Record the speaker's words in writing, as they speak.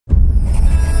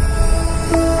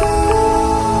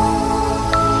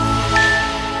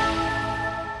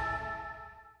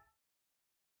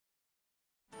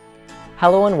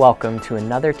Hello and welcome to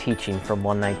another teaching from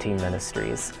 119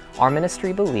 Ministries. Our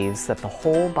ministry believes that the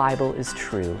whole Bible is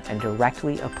true and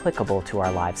directly applicable to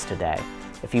our lives today.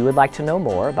 If you would like to know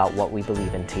more about what we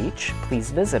believe and teach, please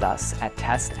visit us at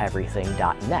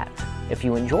testeverything.net. If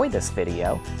you enjoyed this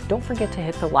video, don't forget to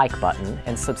hit the like button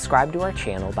and subscribe to our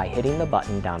channel by hitting the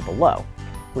button down below.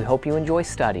 We hope you enjoy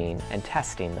studying and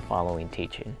testing the following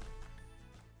teaching.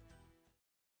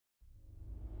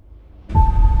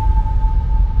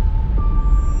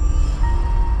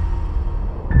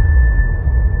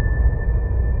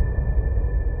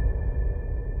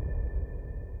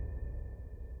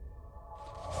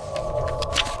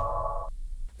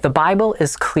 The Bible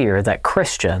is clear that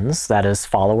Christians, that is,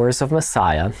 followers of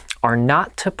Messiah, are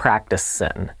not to practice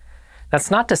sin.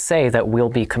 That's not to say that we'll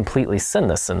be completely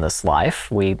sinless in this life.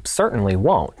 We certainly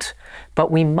won't. But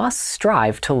we must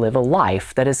strive to live a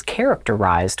life that is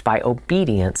characterized by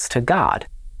obedience to God.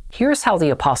 Here's how the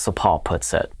Apostle Paul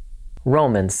puts it.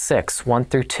 Romans 6,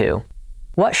 1-2.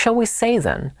 What shall we say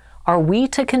then? Are we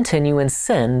to continue in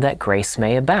sin that grace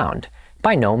may abound?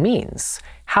 By no means.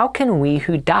 How can we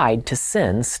who died to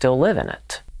sin still live in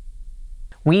it?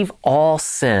 We've all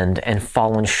sinned and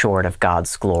fallen short of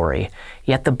God's glory,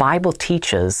 yet the Bible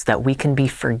teaches that we can be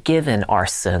forgiven our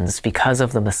sins because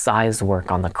of the Messiah's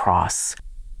work on the cross.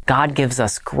 God gives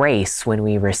us grace when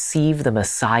we receive the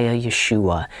Messiah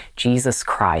Yeshua, Jesus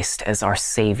Christ, as our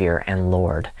Savior and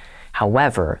Lord.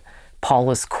 However,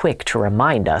 Paul is quick to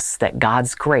remind us that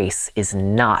God's grace is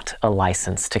not a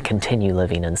license to continue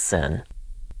living in sin.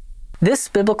 This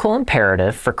biblical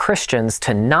imperative for Christians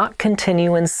to not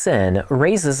continue in sin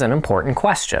raises an important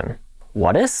question.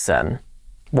 What is sin?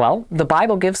 Well, the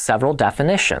Bible gives several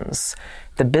definitions.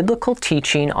 The biblical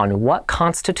teaching on what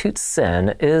constitutes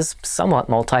sin is somewhat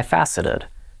multifaceted.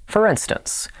 For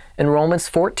instance, in Romans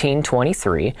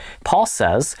 14:23, Paul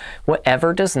says,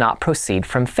 "Whatever does not proceed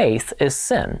from faith is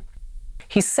sin."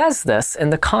 He says this in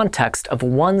the context of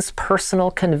one's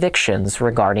personal convictions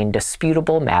regarding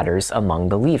disputable matters among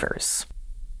believers.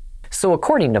 So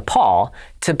according to Paul,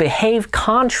 to behave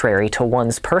contrary to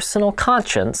one's personal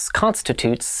conscience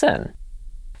constitutes sin.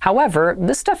 However,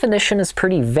 this definition is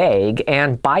pretty vague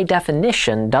and by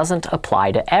definition doesn't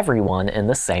apply to everyone in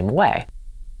the same way.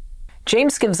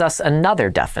 James gives us another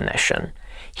definition.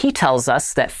 He tells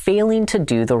us that failing to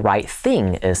do the right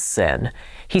thing is sin.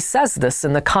 He says this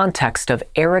in the context of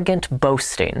arrogant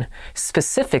boasting,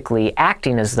 specifically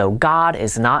acting as though God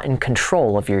is not in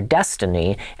control of your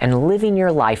destiny and living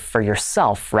your life for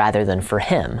yourself rather than for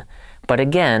Him. But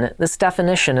again, this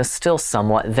definition is still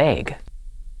somewhat vague.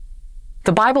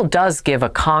 The Bible does give a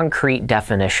concrete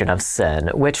definition of sin,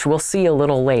 which we'll see a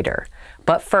little later.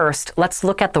 But first, let's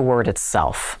look at the word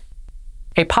itself.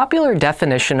 A popular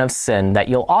definition of sin that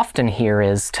you'll often hear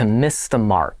is to miss the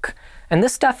mark. And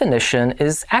this definition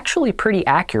is actually pretty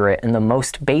accurate in the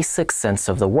most basic sense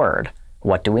of the word.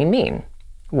 What do we mean?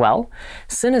 Well,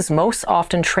 sin is most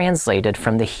often translated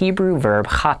from the Hebrew verb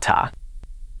chata.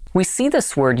 We see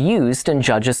this word used in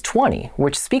Judges 20,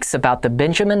 which speaks about the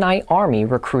Benjaminite army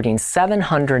recruiting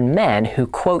 700 men who,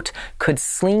 quote, could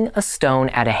sling a stone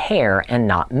at a hair and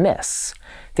not miss.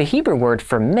 The Hebrew word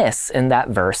for miss in that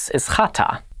verse is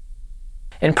chata.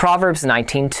 In Proverbs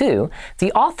 19:2,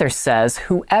 the author says,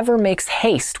 "Whoever makes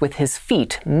haste with his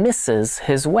feet misses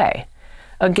his way."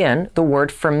 Again, the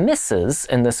word for misses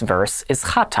in this verse is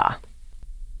chata.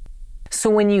 So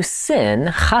when you sin,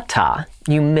 chata,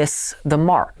 you miss the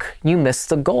mark, you miss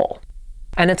the goal.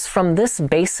 And it's from this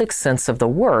basic sense of the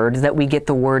word that we get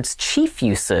the word's chief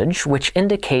usage, which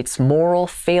indicates moral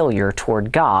failure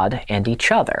toward God and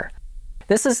each other.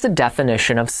 This is the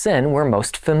definition of sin we're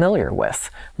most familiar with,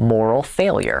 moral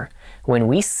failure. When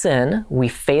we sin, we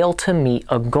fail to meet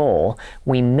a goal,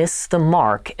 we miss the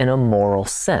mark in a moral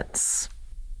sense.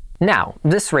 Now,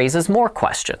 this raises more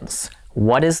questions.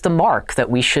 What is the mark that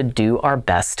we should do our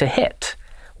best to hit?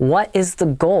 What is the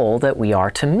goal that we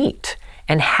are to meet?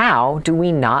 And how do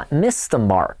we not miss the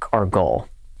mark or goal?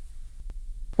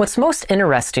 What's most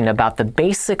interesting about the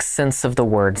basic sense of the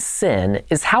word sin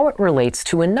is how it relates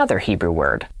to another Hebrew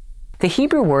word. The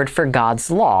Hebrew word for God's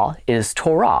law is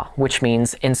Torah, which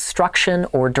means instruction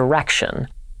or direction.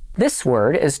 This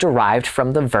word is derived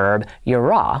from the verb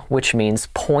yarah, which means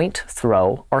point,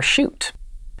 throw, or shoot.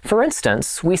 For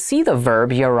instance, we see the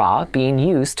verb yarah being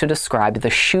used to describe the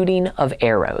shooting of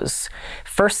arrows.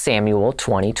 1 Samuel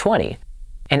 20:20.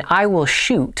 And I will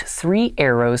shoot 3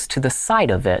 arrows to the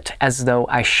side of it as though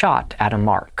I shot at a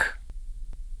mark.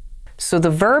 So the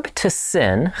verb to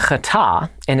sin, chata,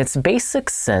 in its basic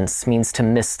sense means to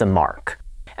miss the mark.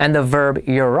 And the verb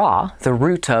yarah, the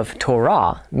root of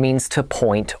Torah, means to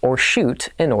point or shoot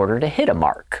in order to hit a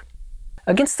mark.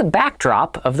 Against the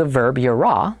backdrop of the verb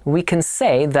yara, we can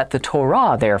say that the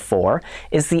Torah, therefore,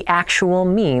 is the actual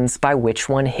means by which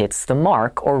one hits the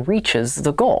mark or reaches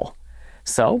the goal.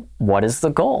 So, what is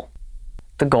the goal?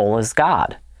 The goal is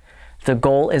God. The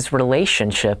goal is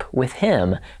relationship with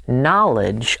Him,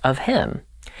 knowledge of Him.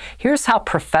 Here's how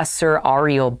Professor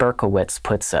Ariel Berkowitz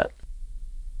puts it.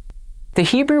 The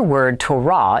Hebrew word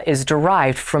Torah is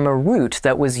derived from a root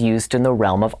that was used in the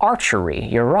realm of archery,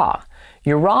 yara.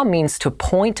 Yara means to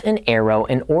point an arrow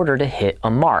in order to hit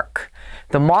a mark.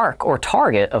 The mark or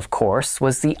target, of course,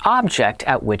 was the object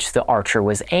at which the archer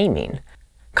was aiming.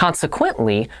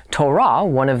 Consequently, Torah,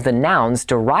 one of the nouns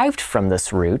derived from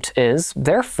this root, is,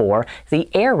 therefore, the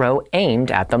arrow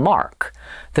aimed at the mark.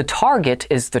 The target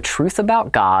is the truth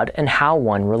about God and how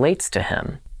one relates to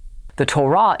Him. The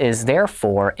Torah is,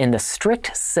 therefore, in the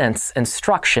strict sense,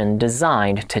 instruction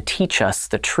designed to teach us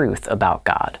the truth about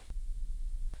God.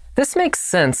 This makes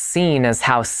sense seeing as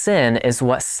how sin is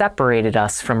what separated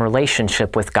us from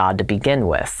relationship with God to begin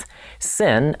with.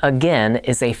 Sin, again,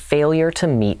 is a failure to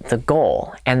meet the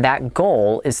goal, and that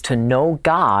goal is to know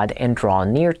God and draw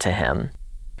near to Him.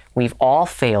 We've all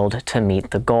failed to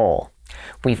meet the goal.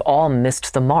 We've all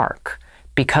missed the mark.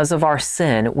 Because of our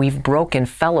sin, we've broken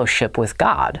fellowship with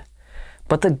God.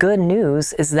 But the good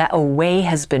news is that a way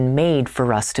has been made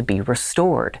for us to be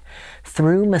restored.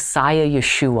 Through Messiah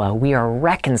Yeshua, we are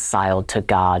reconciled to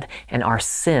God and our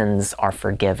sins are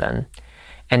forgiven.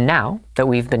 And now that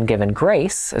we've been given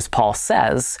grace, as Paul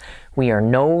says, we are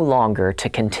no longer to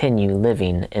continue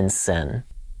living in sin.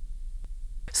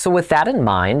 So with that in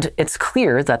mind, it's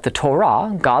clear that the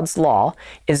Torah, God's law,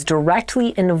 is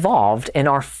directly involved in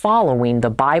our following the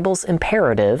Bible's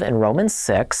imperative in Romans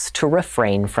 6 to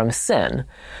refrain from sin.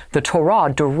 The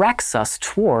Torah directs us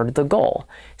toward the goal.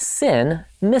 Sin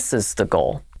misses the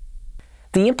goal.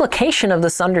 The implication of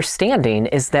this understanding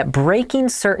is that breaking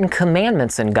certain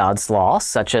commandments in God's law,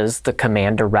 such as the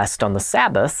command to rest on the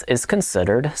Sabbath, is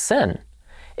considered sin.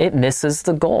 It misses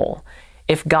the goal.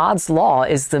 If God's law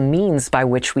is the means by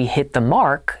which we hit the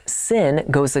mark, sin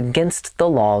goes against the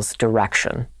law's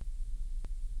direction.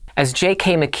 As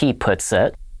J.K. McKee puts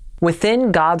it,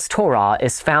 within God's Torah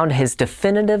is found His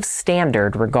definitive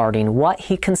standard regarding what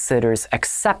He considers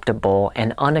acceptable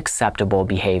and unacceptable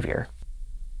behavior.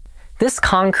 This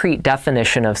concrete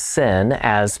definition of sin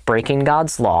as breaking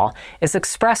God's law is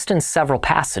expressed in several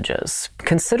passages.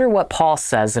 Consider what Paul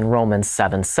says in Romans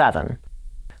 7:7.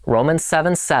 Romans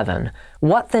 7:7,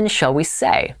 what then shall we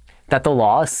say? That the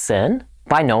law is sin?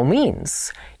 By no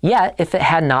means. Yet, if it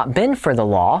had not been for the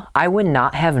law, I would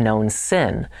not have known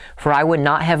sin. For I would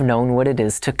not have known what it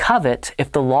is to covet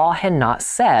if the law had not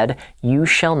said, you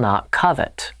shall not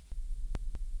covet.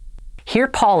 Here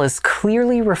Paul is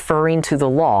clearly referring to the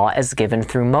law as given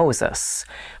through Moses.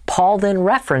 Paul then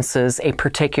references a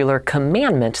particular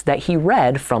commandment that he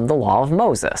read from the law of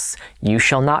Moses, you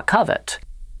shall not covet.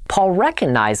 Paul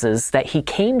recognizes that he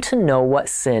came to know what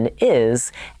sin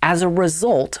is as a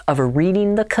result of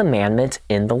reading the commandment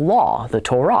in the law, the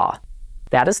Torah.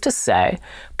 That is to say,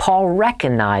 Paul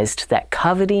recognized that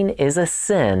coveting is a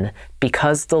sin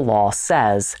because the law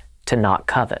says to not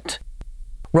covet.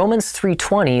 Romans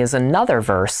 3:20 is another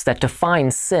verse that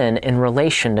defines sin in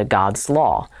relation to God's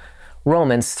law.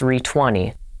 Romans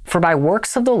 3:20, for by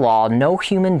works of the law no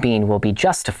human being will be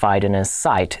justified in his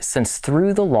sight, since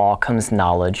through the law comes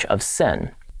knowledge of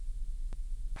sin.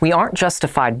 We aren't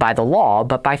justified by the law,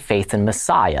 but by faith in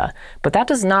Messiah. But that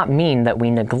does not mean that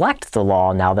we neglect the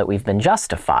law now that we've been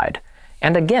justified.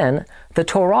 And again, the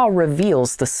Torah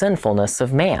reveals the sinfulness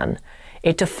of man.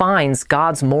 It defines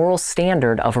God's moral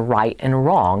standard of right and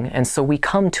wrong, and so we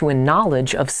come to a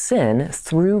knowledge of sin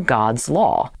through God's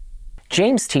law.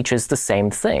 James teaches the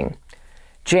same thing.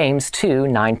 James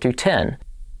 2:9-10.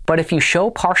 But if you show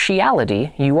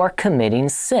partiality, you are committing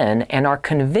sin and are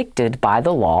convicted by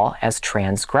the law as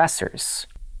transgressors.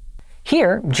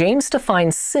 Here, James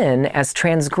defines sin as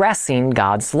transgressing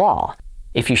God's law.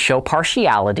 If you show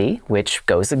partiality, which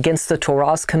goes against the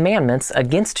Torah's commandments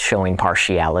against showing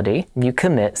partiality, you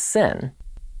commit sin.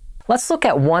 Let's look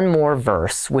at one more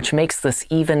verse which makes this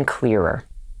even clearer.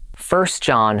 1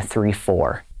 John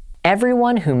 3:4.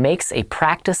 Everyone who makes a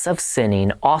practice of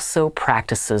sinning also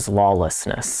practices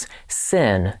lawlessness.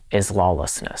 Sin is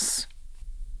lawlessness.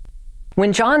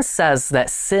 When John says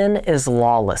that sin is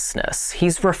lawlessness,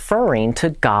 he's referring to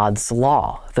God's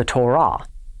law, the Torah.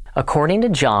 According to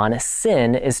John,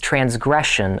 sin is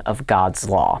transgression of God's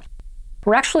law.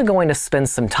 We're actually going to spend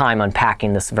some time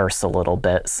unpacking this verse a little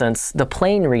bit, since the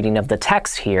plain reading of the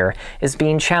text here is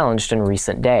being challenged in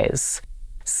recent days.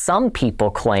 Some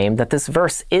people claim that this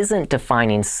verse isn't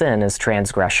defining sin as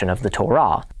transgression of the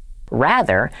Torah.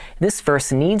 Rather, this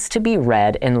verse needs to be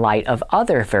read in light of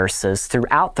other verses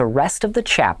throughout the rest of the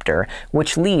chapter,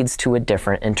 which leads to a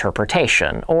different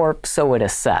interpretation, or so it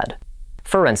is said.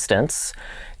 For instance,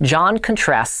 John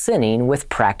contrasts sinning with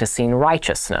practicing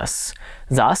righteousness.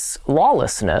 Thus,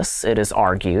 lawlessness, it is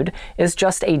argued, is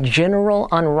just a general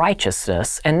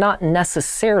unrighteousness and not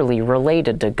necessarily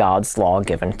related to God's law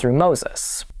given through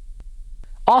Moses.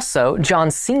 Also, John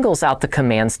singles out the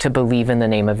commands to believe in the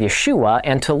name of Yeshua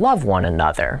and to love one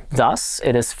another. Thus,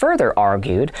 it is further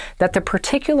argued that the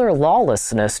particular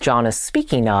lawlessness John is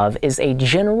speaking of is a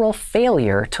general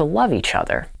failure to love each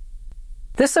other.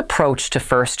 This approach to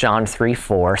 1 John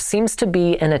 3:4 seems to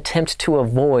be an attempt to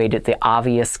avoid the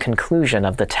obvious conclusion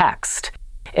of the text.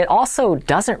 It also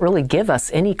doesn't really give us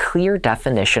any clear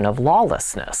definition of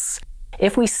lawlessness.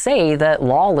 If we say that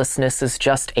lawlessness is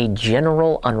just a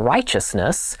general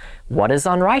unrighteousness, what is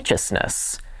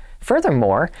unrighteousness?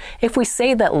 Furthermore, if we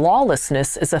say that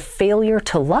lawlessness is a failure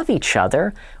to love each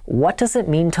other, what does it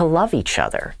mean to love each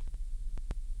other?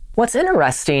 What's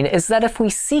interesting is that if we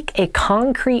seek a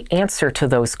concrete answer to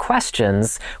those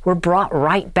questions, we're brought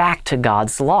right back to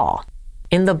God's law.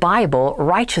 In the Bible,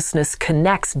 righteousness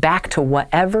connects back to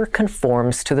whatever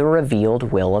conforms to the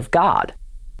revealed will of God.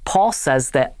 Paul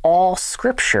says that all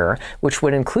Scripture, which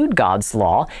would include God's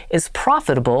law, is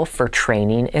profitable for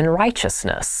training in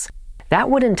righteousness. That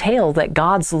would entail that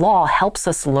God's law helps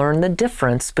us learn the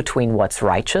difference between what's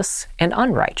righteous and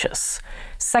unrighteous.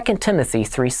 2 Timothy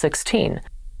 3:16.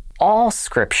 All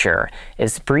Scripture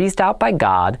is breathed out by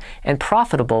God and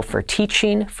profitable for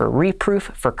teaching, for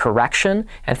reproof, for correction,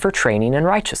 and for training in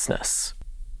righteousness.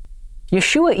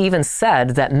 Yeshua even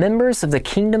said that members of the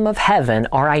kingdom of heaven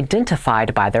are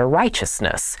identified by their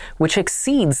righteousness, which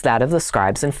exceeds that of the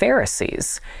scribes and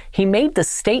Pharisees. He made the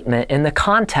statement in the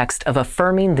context of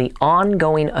affirming the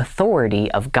ongoing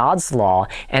authority of God's law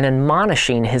and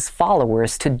admonishing his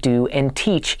followers to do and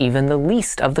teach even the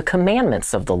least of the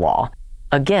commandments of the law.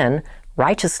 Again,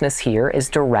 righteousness here is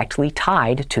directly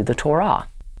tied to the Torah.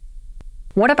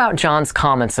 What about John's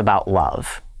comments about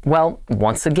love? Well,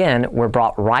 once again, we're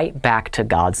brought right back to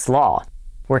God's law.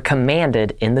 We're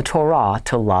commanded in the Torah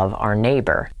to love our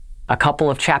neighbor. A couple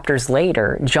of chapters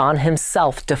later, John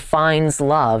himself defines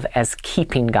love as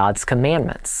keeping God's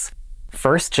commandments.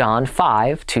 1 John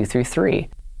 5:2-3.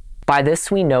 By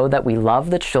this we know that we love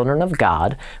the children of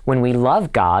God, when we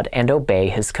love God and obey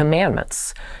his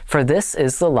commandments. For this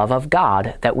is the love of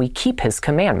God, that we keep his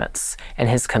commandments, and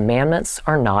his commandments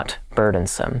are not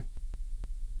burdensome.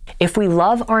 If we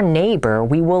love our neighbor,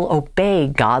 we will obey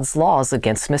God's laws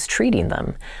against mistreating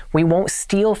them. We won't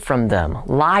steal from them,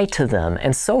 lie to them,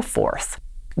 and so forth.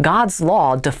 God's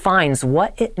law defines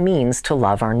what it means to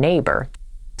love our neighbor.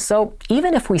 So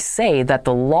even if we say that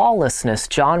the lawlessness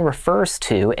John refers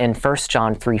to in 1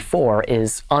 John 3:4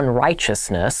 is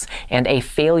unrighteousness and a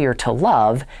failure to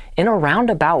love, in a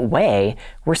roundabout way,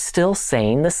 we're still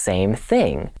saying the same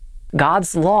thing.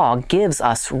 God's law gives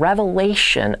us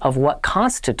revelation of what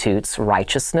constitutes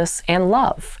righteousness and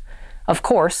love. Of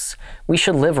course, we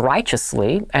should live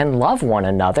righteously and love one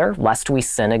another lest we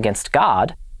sin against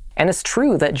God, and it's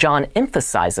true that John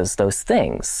emphasizes those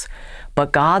things.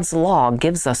 But God's law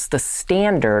gives us the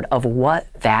standard of what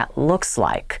that looks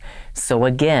like. So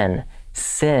again,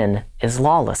 sin is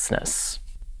lawlessness.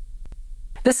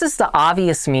 This is the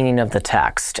obvious meaning of the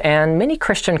text, and many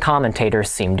Christian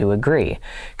commentators seem to agree.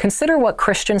 Consider what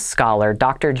Christian scholar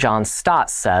Dr. John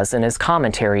Stott says in his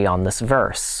commentary on this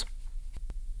verse.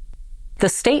 The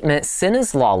statement, sin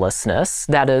is lawlessness,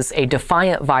 that is, a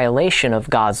defiant violation of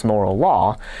God's moral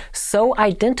law, so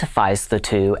identifies the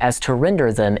two as to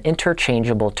render them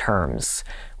interchangeable terms.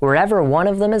 Wherever one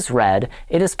of them is read,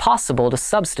 it is possible to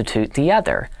substitute the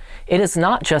other. It is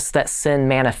not just that sin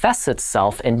manifests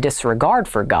itself in disregard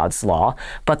for God's law,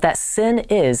 but that sin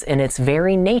is in its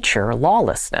very nature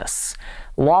lawlessness.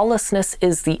 Lawlessness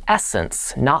is the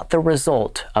essence, not the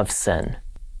result of sin.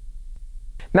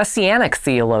 Messianic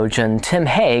theologian Tim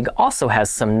Hegg also has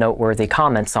some noteworthy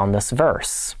comments on this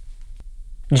verse.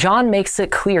 John makes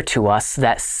it clear to us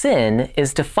that sin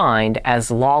is defined as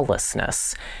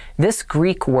lawlessness. This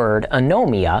Greek word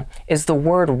anomia is the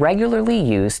word regularly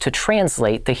used to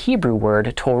translate the Hebrew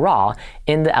word Torah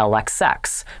in the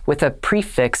LXX, with a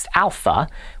prefix alpha,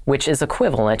 which is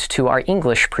equivalent to our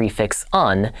English prefix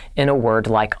un in a word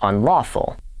like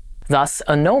unlawful. Thus,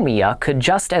 anomia could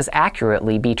just as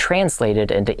accurately be translated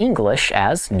into English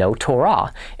as no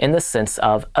Torah, in the sense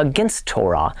of against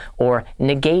Torah or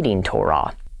negating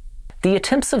Torah. The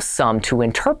attempts of some to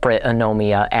interpret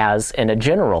anomia as, in a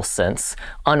general sense,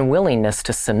 unwillingness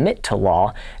to submit to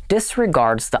law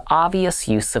disregards the obvious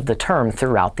use of the term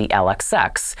throughout the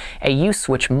LXX, a use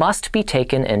which must be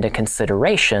taken into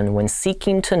consideration when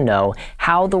seeking to know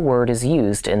how the word is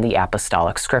used in the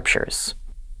apostolic scriptures.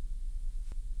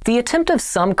 The attempt of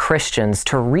some Christians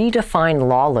to redefine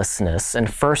lawlessness in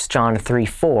 1 John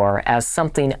 3:4 as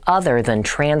something other than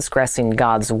transgressing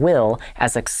God's will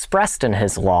as expressed in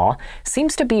His law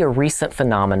seems to be a recent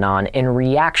phenomenon in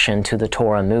reaction to the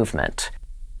Torah movement.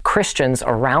 Christians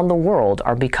around the world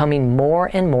are becoming more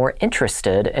and more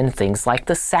interested in things like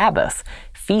the Sabbath,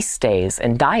 feast days,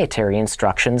 and dietary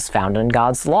instructions found in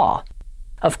God's law.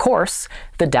 Of course,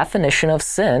 the definition of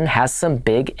sin has some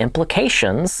big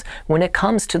implications when it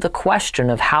comes to the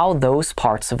question of how those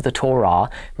parts of the Torah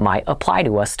might apply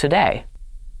to us today.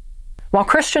 While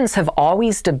Christians have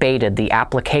always debated the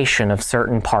application of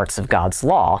certain parts of God's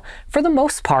law, for the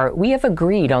most part we have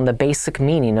agreed on the basic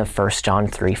meaning of 1 John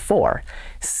 3:4.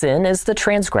 Sin is the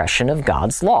transgression of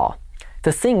God's law.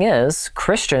 The thing is,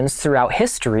 Christians throughout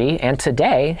history and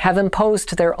today have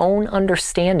imposed their own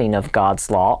understanding of God's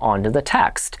law onto the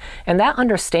text, and that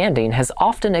understanding has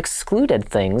often excluded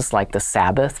things like the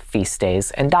Sabbath, feast days,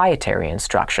 and dietary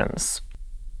instructions.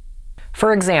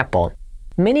 For example,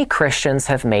 many Christians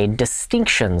have made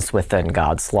distinctions within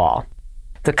God's law.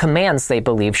 The commands they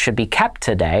believe should be kept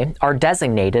today are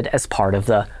designated as part of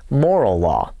the moral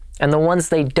law, and the ones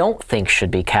they don't think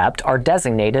should be kept are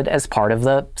designated as part of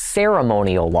the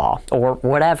ceremonial law, or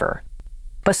whatever.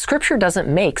 But Scripture doesn't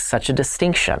make such a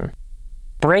distinction.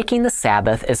 Breaking the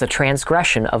Sabbath is a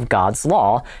transgression of God's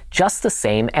law, just the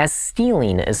same as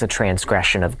stealing is a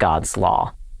transgression of God's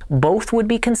law. Both would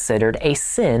be considered a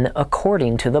sin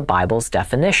according to the Bible's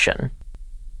definition.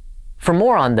 For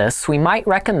more on this, we might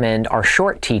recommend our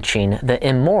short teaching, The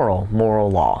Immoral Moral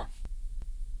Law.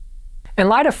 In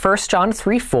light of 1 John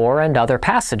 3:4 and other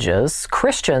passages,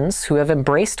 Christians who have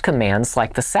embraced commands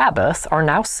like the Sabbath are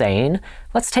now saying,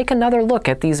 let's take another look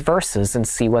at these verses and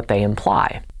see what they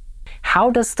imply.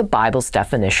 How does the Bible's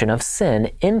definition of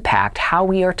sin impact how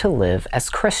we are to live as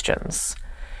Christians?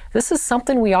 This is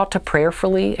something we ought to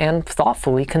prayerfully and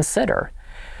thoughtfully consider.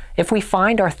 If we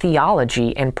find our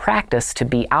theology and practice to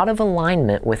be out of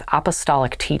alignment with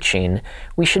apostolic teaching,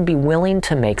 we should be willing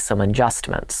to make some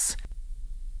adjustments.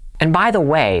 And by the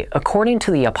way, according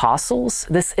to the apostles,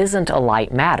 this isn't a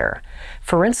light matter.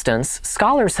 For instance,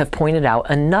 scholars have pointed out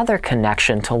another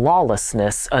connection to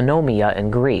lawlessness, anomia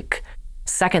in Greek.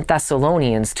 2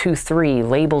 Thessalonians 2:3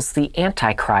 labels the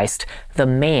Antichrist the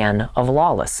man of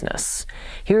lawlessness.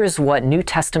 Here is what New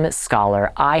Testament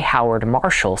scholar I. Howard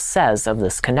Marshall says of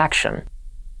this connection.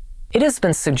 It has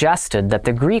been suggested that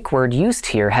the Greek word used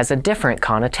here has a different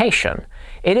connotation.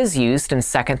 It is used in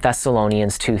 2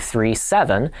 Thessalonians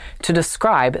 2:3-7 to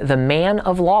describe the man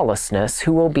of lawlessness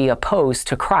who will be opposed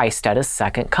to Christ at His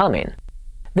second coming.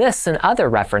 This and other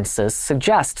references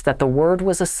suggest that the word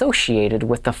was associated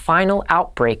with the final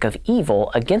outbreak of evil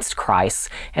against Christ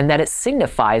and that it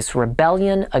signifies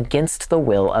rebellion against the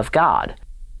will of God.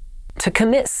 To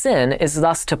commit sin is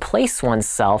thus to place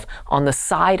oneself on the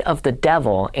side of the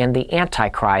devil and the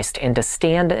Antichrist and to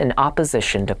stand in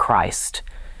opposition to Christ.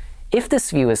 If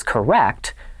this view is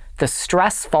correct, the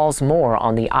stress falls more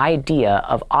on the idea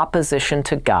of opposition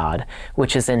to God,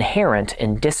 which is inherent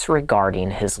in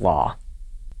disregarding His law.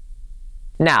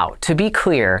 Now, to be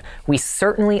clear, we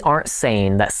certainly aren't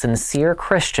saying that sincere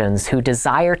Christians who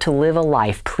desire to live a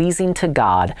life pleasing to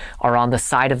God are on the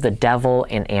side of the devil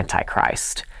and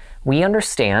Antichrist. We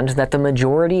understand that the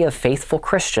majority of faithful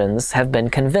Christians have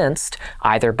been convinced,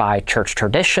 either by church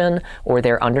tradition or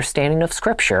their understanding of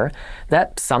Scripture,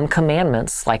 that some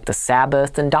commandments like the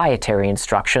Sabbath and dietary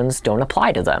instructions don't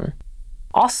apply to them.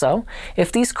 Also,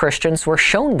 if these Christians were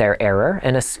shown their error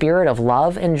in a spirit of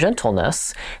love and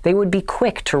gentleness, they would be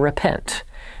quick to repent.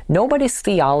 Nobody's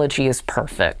theology is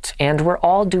perfect, and we're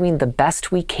all doing the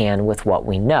best we can with what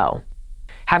we know.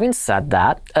 Having said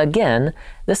that, again,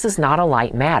 this is not a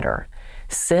light matter.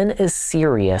 Sin is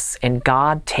serious, and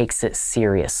God takes it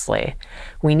seriously.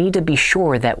 We need to be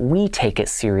sure that we take it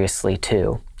seriously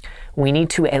too. We need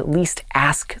to at least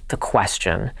ask the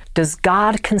question, does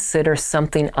God consider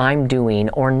something I'm doing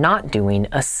or not doing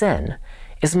a sin?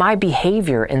 Is my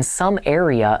behavior in some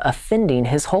area offending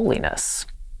His holiness?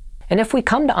 And if we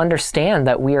come to understand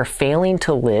that we are failing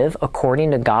to live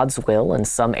according to God's will in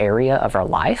some area of our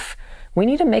life, we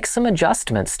need to make some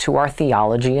adjustments to our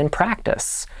theology and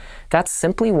practice. That's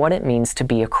simply what it means to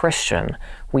be a Christian.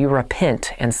 We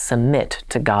repent and submit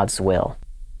to God's will.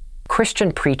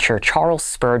 Christian preacher Charles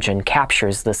Spurgeon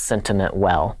captures this sentiment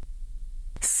well.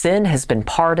 Sin has been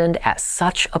pardoned at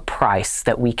such a price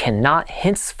that we cannot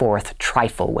henceforth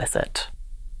trifle with it.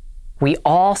 We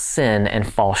all sin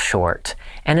and fall short,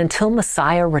 and until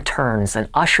Messiah returns and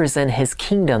ushers in his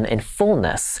kingdom in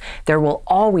fullness, there will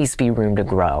always be room to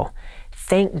grow.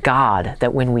 Thank God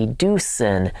that when we do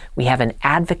sin, we have an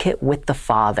advocate with the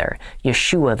Father,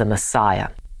 Yeshua the Messiah.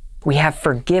 We have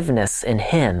forgiveness in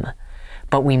him,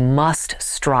 but we must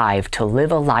strive to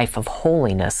live a life of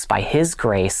holiness by his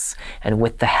grace and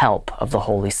with the help of the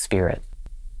Holy Spirit.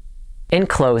 In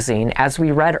closing, as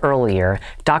we read earlier,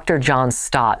 Dr. John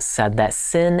Stott said that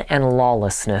sin and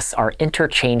lawlessness are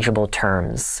interchangeable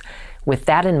terms. With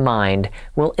that in mind,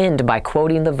 we'll end by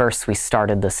quoting the verse we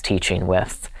started this teaching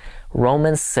with.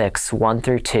 Romans 6,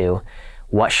 1-2.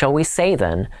 What shall we say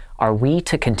then? Are we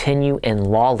to continue in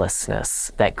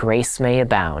lawlessness, that grace may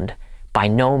abound? By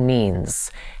no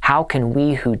means. How can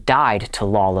we who died to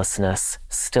lawlessness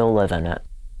still live in it?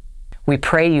 We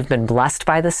pray you've been blessed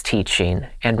by this teaching,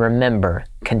 and remember,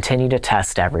 continue to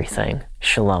test everything.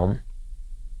 Shalom.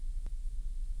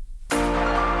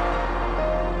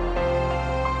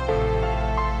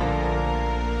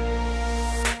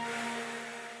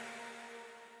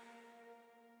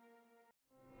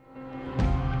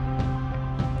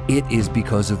 It is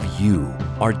because of you,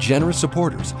 our generous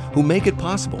supporters, who make it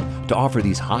possible to offer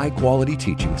these high-quality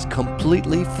teachings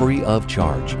completely free of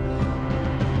charge.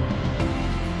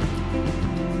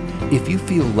 If you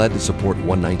feel led to support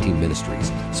 119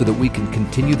 Ministries so that we can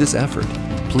continue this effort,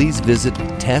 please visit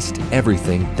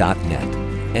testeverything.net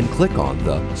and click on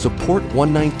the Support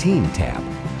 119 tab.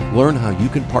 Learn how you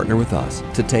can partner with us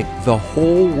to take the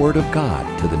whole Word of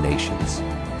God to the nations.